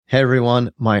Hey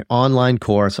everyone, my online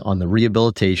course on the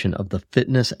rehabilitation of the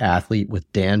fitness athlete with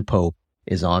Dan Pope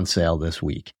is on sale this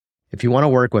week. If you want to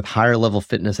work with higher level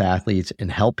fitness athletes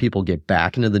and help people get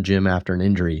back into the gym after an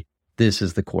injury, this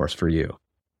is the course for you.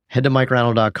 Head to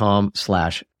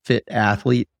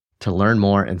MikeReinold.com/fitathlete to learn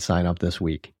more and sign up this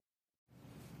week.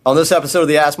 On this episode of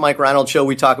the Ask Mike Reinold Show,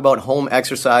 we talk about home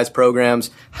exercise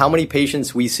programs, how many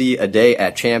patients we see a day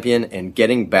at Champion, and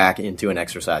getting back into an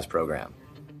exercise program.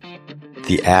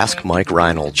 The Ask Mike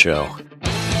Reinold Show.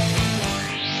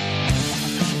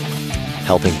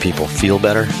 Helping people feel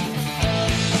better,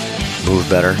 move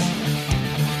better,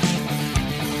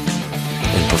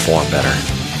 and perform better.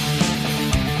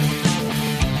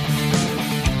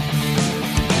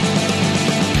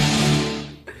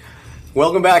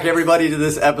 Welcome back, everybody, to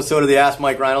this episode of the Ask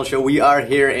Mike Reinold Show. We are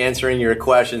here answering your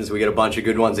questions. We got a bunch of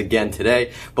good ones again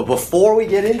today. But before we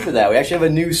get into that, we actually have a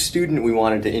new student we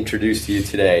wanted to introduce to you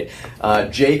today.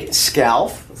 Jake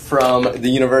Scalf from the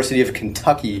University of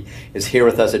Kentucky is here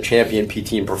with us at Champion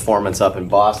PT and Performance up in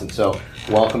Boston. So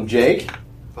welcome, Jake.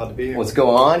 Glad to be here. What's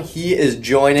going on? He is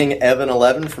joining Evan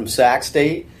 11 from Sac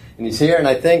State. And he's here, and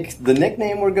I think the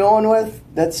nickname we're going with,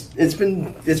 it's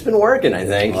been working, I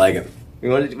think. I like it. You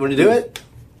want to do it?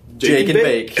 Jake and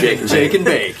Bake. Jake and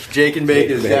Bake. Jake and Bake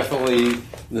is definitely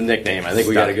the nickname. I think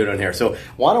we got a good one here. So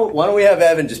why don't we have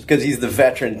Evan, just because he's the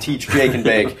veteran, teach Jake and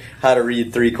Bake how to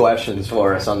read 3 questions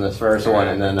for us on this first one,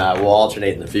 and then we'll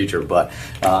alternate in the future. But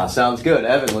sounds good.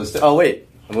 Evan, wait.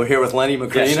 We're here with Lenny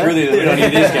Macrina. Yeah, we don't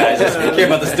need these guys. We care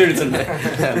about the students.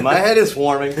 My head is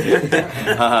swarming.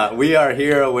 We are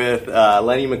here with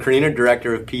Lenny Macrina,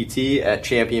 Director of PT at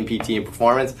Champion PT and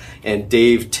Performance, and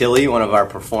Dave Tilley, one of our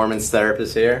performance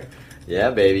therapists here. Yeah,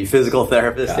 baby. Physical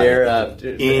therapist here.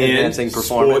 Enhancing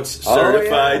performance. Sports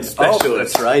certified specialist. Oh,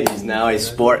 that's right. He's now a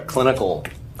clinical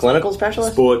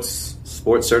specialist?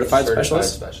 Sports certified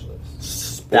specialist.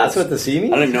 That's what the C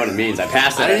means? I don't even know what it means. I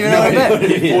passed it. I don't even know what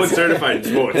it means. Sports certified in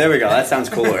sports. There we go. That sounds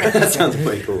cooler. That sounds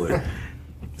way cooler.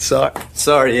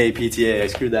 Sorry, APTA. I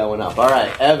screwed that one up. All right,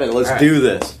 Evan, let's do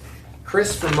this.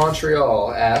 Chris from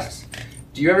Montreal asks,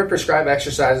 do you ever prescribe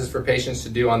exercises for patients to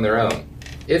do on their own?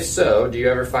 If so, do you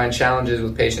ever find challenges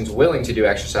with patients willing to do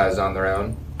exercises on their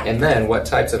own? And then, what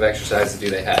types of exercises do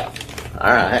they have?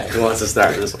 All right, who wants to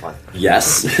start this one?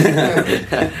 Yes.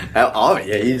 Oh,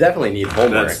 yeah, you definitely need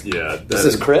homework. This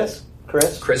is Chris?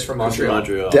 Chris from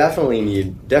Montreal. Definitely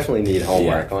need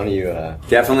homework. Yeah. Why don't you...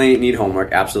 Definitely need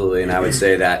homework, absolutely. And I would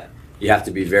say that you have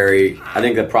to be I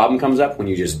think the problem comes up when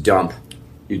you just dump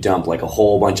like a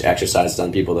whole bunch of exercises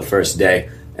on people the first day,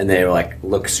 and they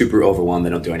look super overwhelmed, they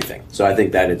don't do anything. So I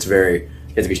think that you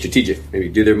have to be strategic. Maybe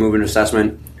do their movement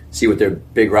assessment, see what their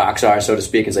big rocks are, so to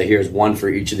speak, and say, here's one for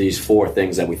each of these 4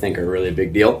 things that we think are really a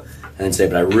big deal. And then say,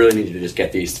 but I really need you to just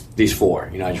get these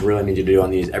 4. I just really need you to do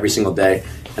on these every single day.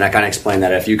 And I kind of explain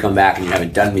that if you come back and you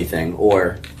haven't done anything,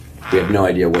 or we have no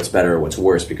idea what's better or what's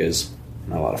worse because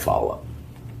not a lot of follow-up.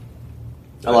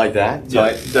 I like that.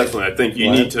 Yeah, definitely. I think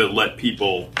you need to let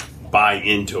people buy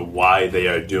into why they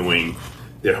are doing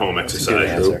their home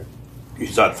exercise. You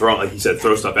start throwing, like he said,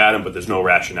 throw stuff at them, but there's no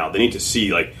rationale. They need to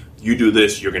see, you do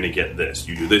this, you're going to get this.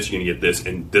 You do this, you're going to get this,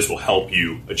 and this will help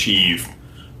you achieve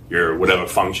your whatever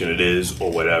function it is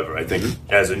or whatever. I think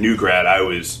as a new grad, I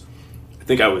was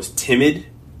timid,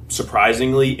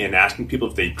 surprisingly, in asking people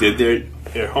if they did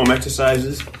their home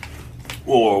exercises,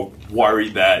 or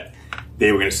worried that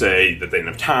they were going to say that they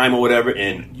didn't have time or whatever,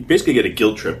 and you basically get to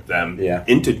guilt trip them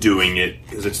into doing it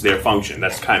because it's their function.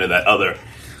 That's kind of that other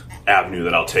avenue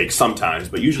that I'll take sometimes,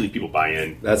 but usually people buy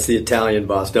in. That's the Italian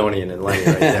Bostonian in Lenny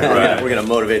right there. Right. We're going to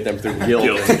motivate them through guilt.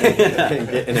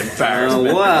 And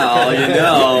embarrassment.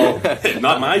 Well,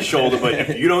 not my shoulder, but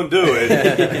if you don't do it.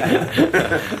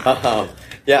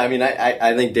 Yeah, I mean,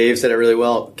 I think Dave said it really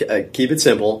well. Keep it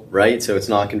simple, right? So it's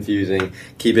not confusing.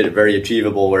 Keep it very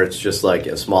achievable, where it's just like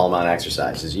a small amount of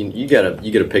exercises. You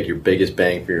gotta pick your biggest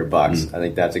bang for your bucks. I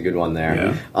think that's a good one there.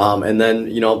 Yeah. And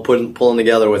then pulling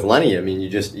together with Lenny. I mean,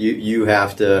 you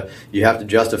have to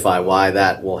justify why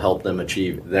that will help them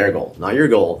achieve their goal, not your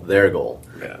goal, their goal.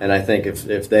 Yeah. And I think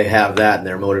if they have that and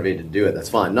they're motivated to do it, that's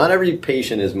fine. Not every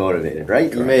patient is motivated,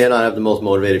 right? Correct. You may not have the most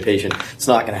motivated patient. It's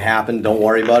not going to happen. Don't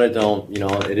worry about it.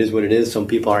 It is what it is. Some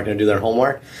people aren't going to do their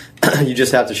homework. You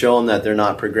just have to show them that they're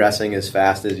not progressing as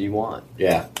fast as you want.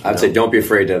 Yeah. I would say don't be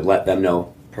afraid to let them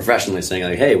know professionally saying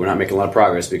like, hey, we're not making a lot of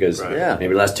progress because Yeah.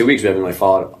 maybe the last 2 weeks we haven't really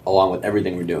followed along with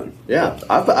everything we're doing. Yeah,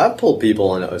 I've pulled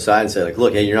people aside and say like,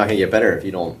 look, hey, you're not going to get better if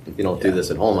you don't do this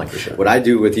at home. Like what I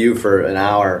do with you for an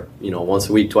hour, once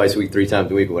a week, twice a week, 3 times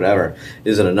a week, whatever,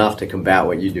 isn't enough to combat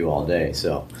what you do all day.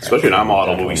 So especially in our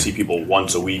model where we see people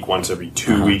once a week, once every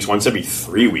 2 weeks, once every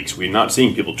 3 weeks. We're not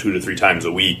seeing people 2 to 3 times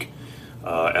a week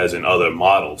as in other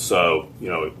models. So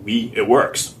it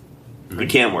works. It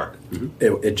can work.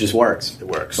 it just works. It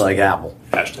works. It's like Apple.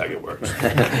 Hashtag it works.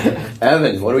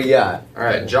 Evan, what do we got? All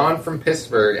right, John from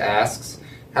Pittsburgh asks,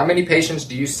 how many patients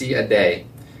do you see a day?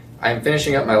 I am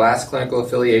finishing up my last clinical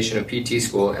affiliation of PT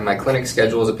school, and my clinic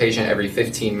schedules a patient every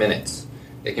 15 minutes.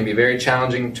 It can be very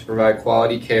challenging to provide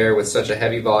quality care with such a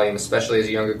heavy volume, especially as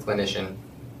a younger clinician.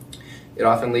 It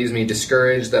often leaves me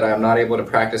discouraged that I am not able to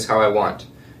practice how I want.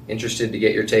 Interested to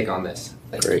get your take on this.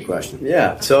 Great question.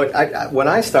 Yeah. So when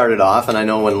I started off, and I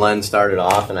know when Len started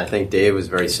off, and I think Dave was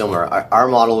very similar, our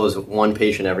model was 1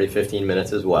 patient every 15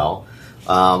 minutes as well.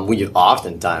 We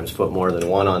oftentimes put more than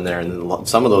 1 on there, and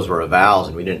some of those were evals,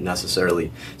 and we didn't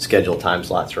necessarily schedule time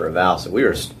slots for evals. So we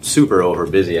were super over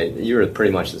busy. You were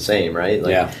pretty much the same, right?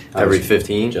 Like yeah. Every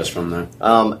 15? Just from there.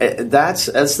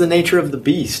 That's the nature of the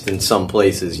beast in some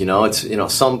places.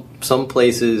 It's some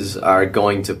places are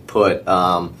going to put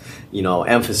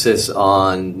emphasis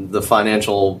on the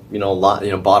financial,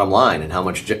 bottom line and how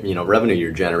much, revenue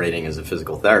you're generating as a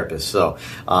physical therapist. So,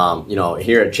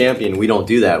 here at Champion, we don't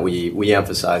do that. We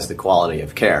emphasize the quality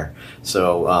of care.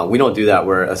 So, we don't do that.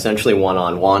 We're essentially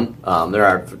one-on-one. There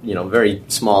are, very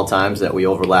small times that we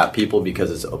overlap people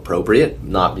because it's appropriate,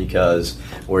 not because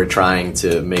we're trying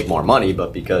to make more money,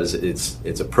 but because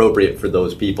it's appropriate for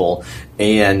those people.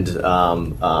 And,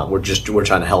 we're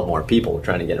trying to help more people. We're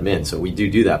trying to get them in. So we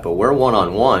do that, but we're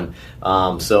one-on-one.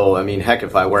 So, heck,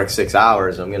 if I work 6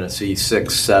 hours, I'm going to see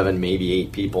 6, 7, maybe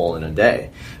 8 people in a day.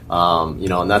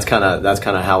 And that's kind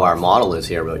of how our model is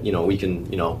here. But, we can,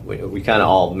 we kind of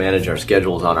all manage our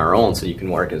schedules on our own, so you can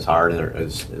work as hard or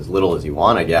as little as you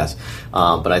want, I guess.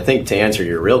 But I think to answer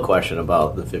your real question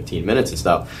about the 15 minutes and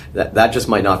stuff, that just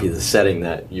might not be the setting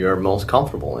that you're most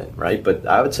comfortable in, right? But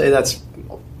I would say that's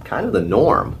kind of the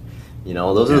norm.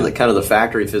 Those are the kind of the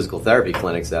factory physical therapy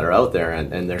clinics that are out there,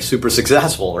 and they're super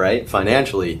successful, right,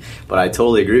 financially. But I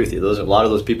totally agree with you. A lot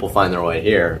of those people find their way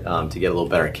here to get a little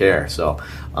better care. So,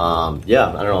 I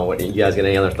don't know. What you guys got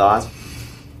any other thoughts?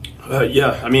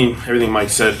 Everything Mike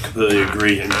said, completely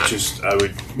agree. And just I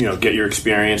would, get your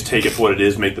experience, take it for what it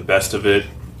is, make the best of it,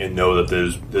 and know that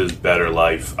there's better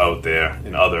life out there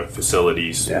in other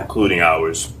facilities, including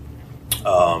ours.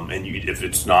 If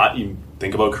it's not, you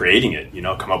think about creating it.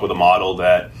 Come up with a model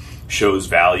that shows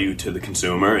value to the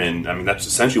consumer, and that's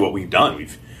essentially what we've done.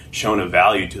 We've shown a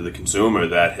value to the consumer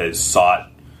that has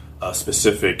sought a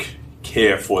specific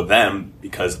care for them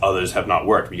because others have not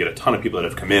worked. We get a ton of people that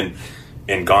have come in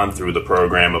and gone through the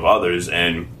program of others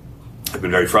and have been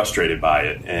very frustrated by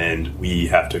it, and we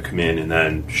have to come in and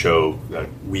then show that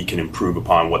we can improve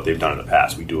upon what they've done in the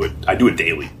past. I do it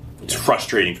daily. It's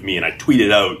frustrating for me, and I tweet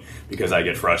it out because I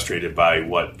get frustrated by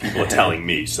what people are telling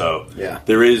me. So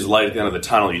there is light at the end of the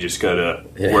tunnel. You just got to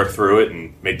work through it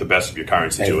and make the best of your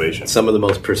current situation. And some of the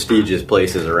most prestigious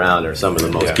places around are some of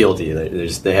the most guilty.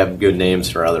 They have good names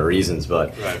for other reasons,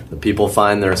 but the people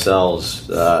find themselves,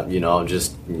 I don't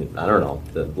know,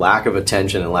 the lack of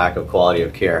attention and lack of quality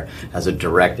of care has a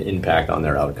direct impact on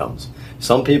their outcomes.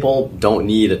 Some people don't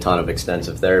need a ton of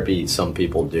extensive therapy. Some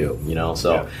people do,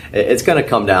 So it's going to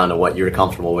come down to what you're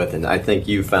comfortable with, and I think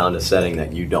you found a setting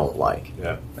that you don't like.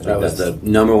 Yeah, that was the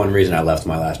number one reason I left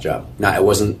my last job. It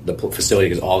wasn't the facility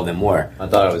because all of them were. I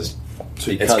thought it was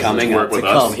it's coming to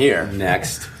come here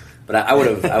next. But I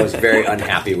was very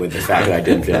unhappy with the fact that I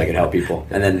didn't feel I could help people,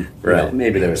 and then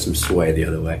maybe there was some sway the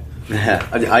other way. Yeah,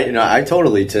 I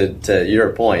totally, to your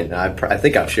point, I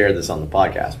think I've shared this on the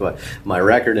podcast, but my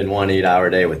record in 1 8-hour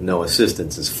day with no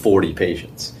assistance is 40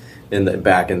 patients.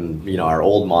 Back in our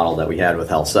old model that we had with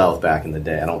Health South back in the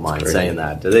day. I don't mind saying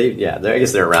that. I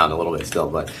guess they're around a little bit still,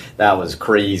 but that was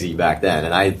crazy back then.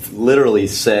 And I literally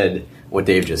said what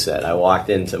Dave just said. I walked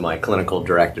into my clinical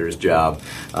director's job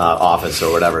office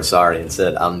or whatever, and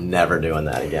said, I'm never doing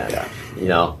that again.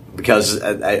 Yeah. Because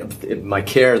my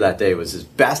care that day was as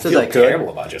best as I could.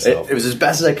 Terrible about yourself. It was as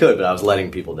best as I could, but I was letting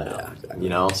people down. Yeah, exactly.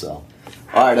 So.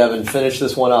 All right, Evan, finish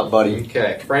this one up, buddy.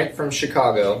 Okay, Frank from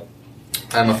Chicago.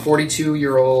 I'm a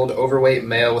 42-year-old overweight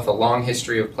male with a long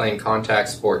history of playing contact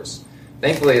sports.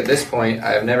 Thankfully, at this point,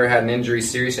 I have never had an injury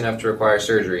serious enough to require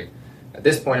surgery. At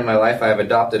this point in my life, I have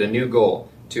adopted a new goal: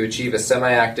 to achieve a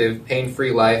semi-active,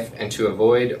 pain-free life and to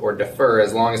avoid or defer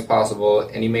as long as possible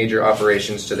any major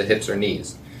operations to the hips or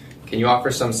knees. Can you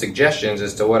offer some suggestions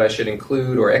as to what I should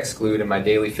include or exclude in my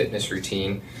daily fitness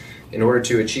routine in order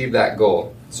to achieve that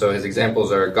goal? So his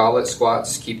examples are goblet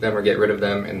squats, keep them or get rid of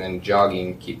them, and then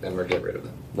jogging, keep them or get rid of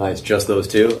them. Nice, just those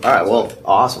two? All right, well,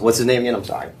 awesome. What's his name again? I'm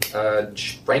sorry.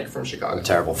 Frank from Chicago.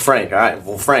 Terrible. Frank, all right.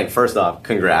 Well, Frank, first off,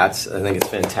 congrats. I think it's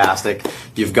fantastic.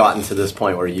 You've gotten to this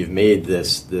point where you've made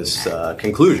this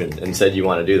conclusion and said you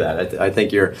want to do that. I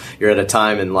think you're at a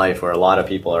time in life where a lot of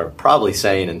people are probably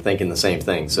saying and thinking the same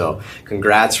thing. So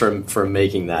congrats for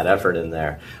making that effort in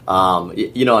there.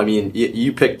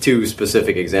 You picked two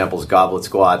specific examples, goblet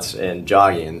squats and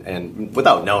jogging. And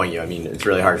without knowing you, I mean, it's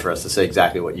really hard for us to say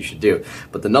exactly what you should do.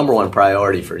 But the number one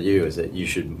priority for you is that you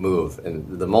should move.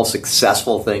 And the most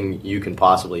successful thing you can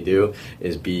possibly do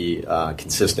is be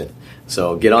consistent.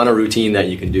 So get on a routine that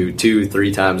you can do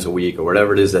 2-3 times a week or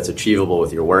whatever it is that's achievable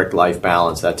with your work-life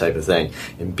balance, that type of thing,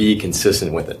 and be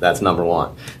consistent with it. That's number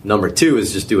one. Number two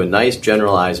is just do a nice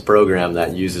generalized program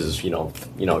that uses your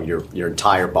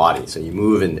entire body. So you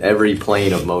move in every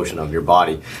plane of motion of your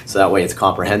body. So that way it's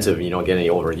comprehensive and you don't get any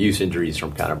overuse injuries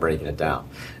from kind of breaking it down.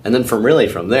 And then from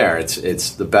there,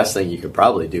 it's the best thing you could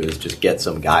probably do is just get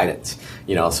some guidance.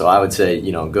 So I would say,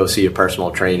 go see a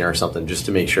personal trainer or something just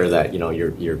to make sure that,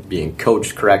 you're being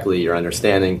coached correctly, you're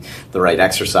understanding the right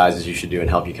exercises you should do and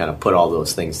help you kind of put all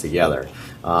those things together.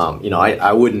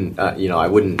 I wouldn't,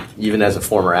 even as a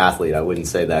former athlete, I wouldn't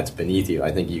say that's beneath you.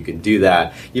 I think you can do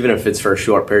that, even if it's for a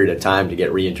short period of time to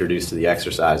get reintroduced to the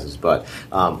exercises. But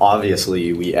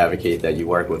obviously, we advocate that you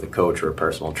work with a coach or a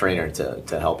personal trainer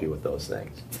to help you with those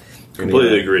things.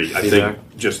 Completely agree. I think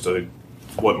just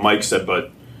what Mike said,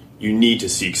 but you need to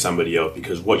seek somebody out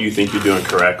because what you think you're doing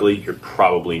correctly, you're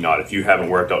probably not. If you haven't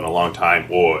worked out in a long time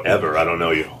or ever, I don't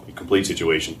know your complete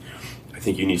situation, I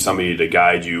think you need somebody to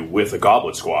guide you with a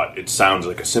goblet squat. It sounds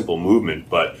like a simple movement,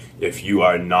 but if you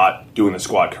are not doing the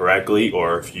squat correctly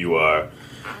or if you are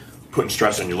putting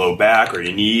stress on your low back or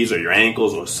your knees or your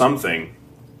ankles or something,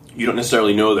 you don't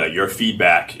necessarily know that. Your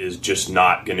feedback is just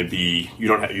not going to be,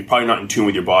 you're probably not in tune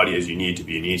with your body as you need to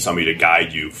be. You need somebody to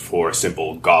guide you for a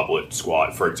simple goblet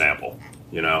squat, for example.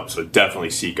 So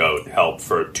definitely seek out help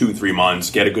for 2-3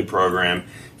 months, get a good program,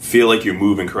 feel like you're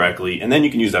moving correctly, and then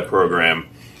you can use that program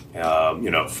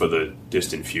for the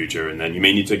distant future, and then you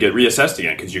may need to get reassessed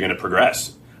again because you're going to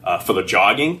progress. For the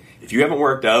jogging, if you haven't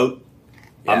worked out,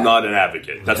 I'm not an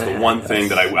advocate. That's the one thing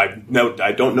that I know.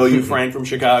 I don't know you, Frank, from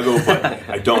Chicago, but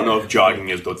I don't know if jogging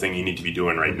is the thing you need to be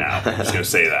doing right now. I'm just going to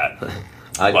say that.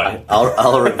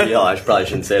 I'll reveal, I probably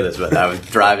shouldn't say this, but I was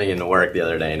driving into work the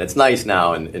other day, and it's nice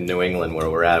now in New England where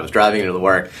we're at. I was driving into the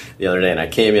work the other day, and I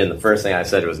came in, the first thing I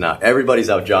said was, now,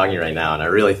 everybody's out jogging right now, and I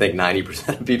really think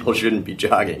 90% of people shouldn't be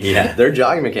jogging. Yeah. Their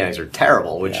jogging mechanics are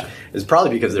terrible, which is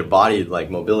probably because their body,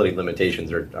 mobility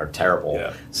limitations are terrible.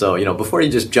 Yeah. So, before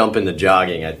you just jump into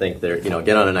jogging, I think they're,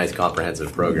 get on a nice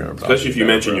comprehensive program. Especially if you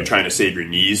mentioned you're trying to save your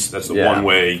knees. That's the one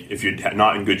way, if you're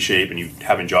not in good shape and you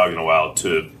haven't jogged in a while,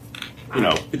 to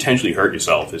potentially hurt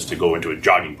yourself is to go into a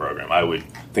jogging program. I would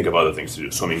think of other things to do: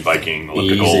 swimming, biking,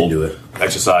 elliptical,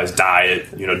 exercise,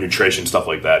 diet, nutrition, stuff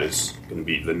like that is going to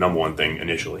be the number one thing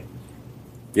initially.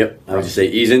 Yep, I would just say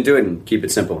ease into it and keep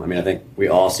it simple. I mean, I think we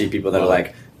all see people that are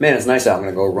like, man, it's nice out, I'm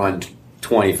going to go run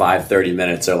 25, 30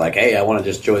 minutes. They're like, hey, I want to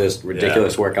just enjoy this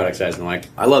ridiculous workout exercise. And I'm like,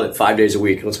 I love it, 5 days a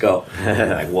week, let's go.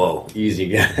 Like, whoa, easy.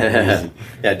 Yeah,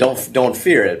 don't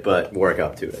fear it, but work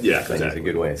up to it. Yeah, I think exactly. It's a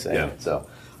good way of saying it. So.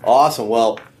 Awesome.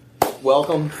 Well,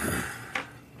 welcome.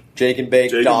 Jake and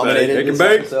Bake dominated this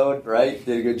episode, right?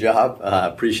 Did a good job.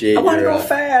 Appreciate I want to go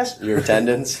fast. Your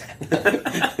attendance.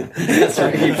 That's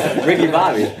Ricky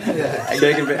Bobby. Yeah,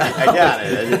 Jake and Bake. I got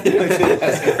it.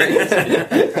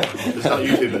 It's not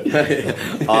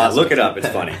YouTube. Awesome. Look it up. It's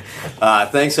funny.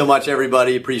 Thanks so much,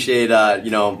 everybody. Appreciate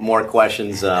more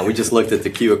questions. We just looked at the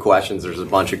queue of questions. There's a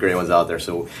bunch of great ones out there,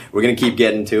 so we're going to keep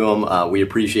getting to them. We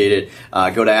appreciate it.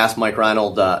 Go to Ask Mike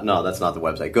Reinold. No, that's not the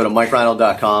website. Go to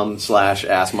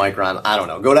MikeReinold.com/AskMikeReinold. I don't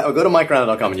know. Go to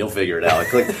MikeReinold.com and you'll figure it out.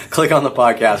 Click on the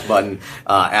podcast button.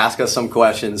 Ask us some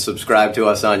questions. Subscribe to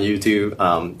us on YouTube,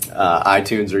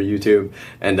 iTunes or YouTube,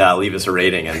 and leave us a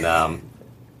rating. And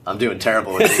I'm doing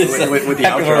terrible with the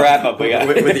outro. Wrap up,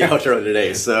 with the outro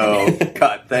today. So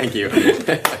cut. Thank you.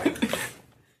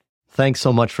 Thanks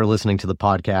so much for listening to the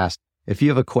podcast. If you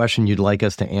have a question you'd like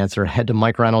us to answer, head to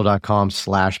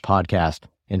MikeReinold.com/podcast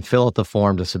and fill out the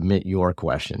form to submit your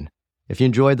question. If you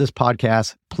enjoyed this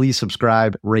podcast, please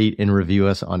subscribe, rate, and review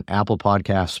us on Apple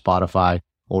Podcasts, Spotify,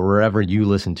 or wherever you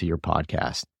listen to your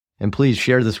podcast. And please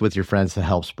share this with your friends to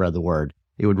help spread the word.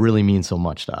 It would really mean so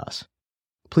much to us.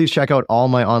 Please check out all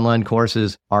my online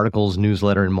courses, articles,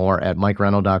 newsletter, and more at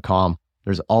MikeReinold.com.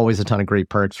 There's always a ton of great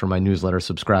perks for my newsletter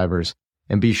subscribers.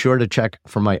 And be sure to check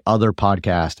for my other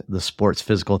podcast, the Sports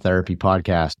Physical Therapy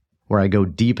Podcast, where I go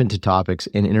deep into topics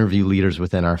and interview leaders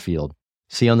within our field.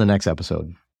 See you on the next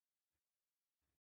episode.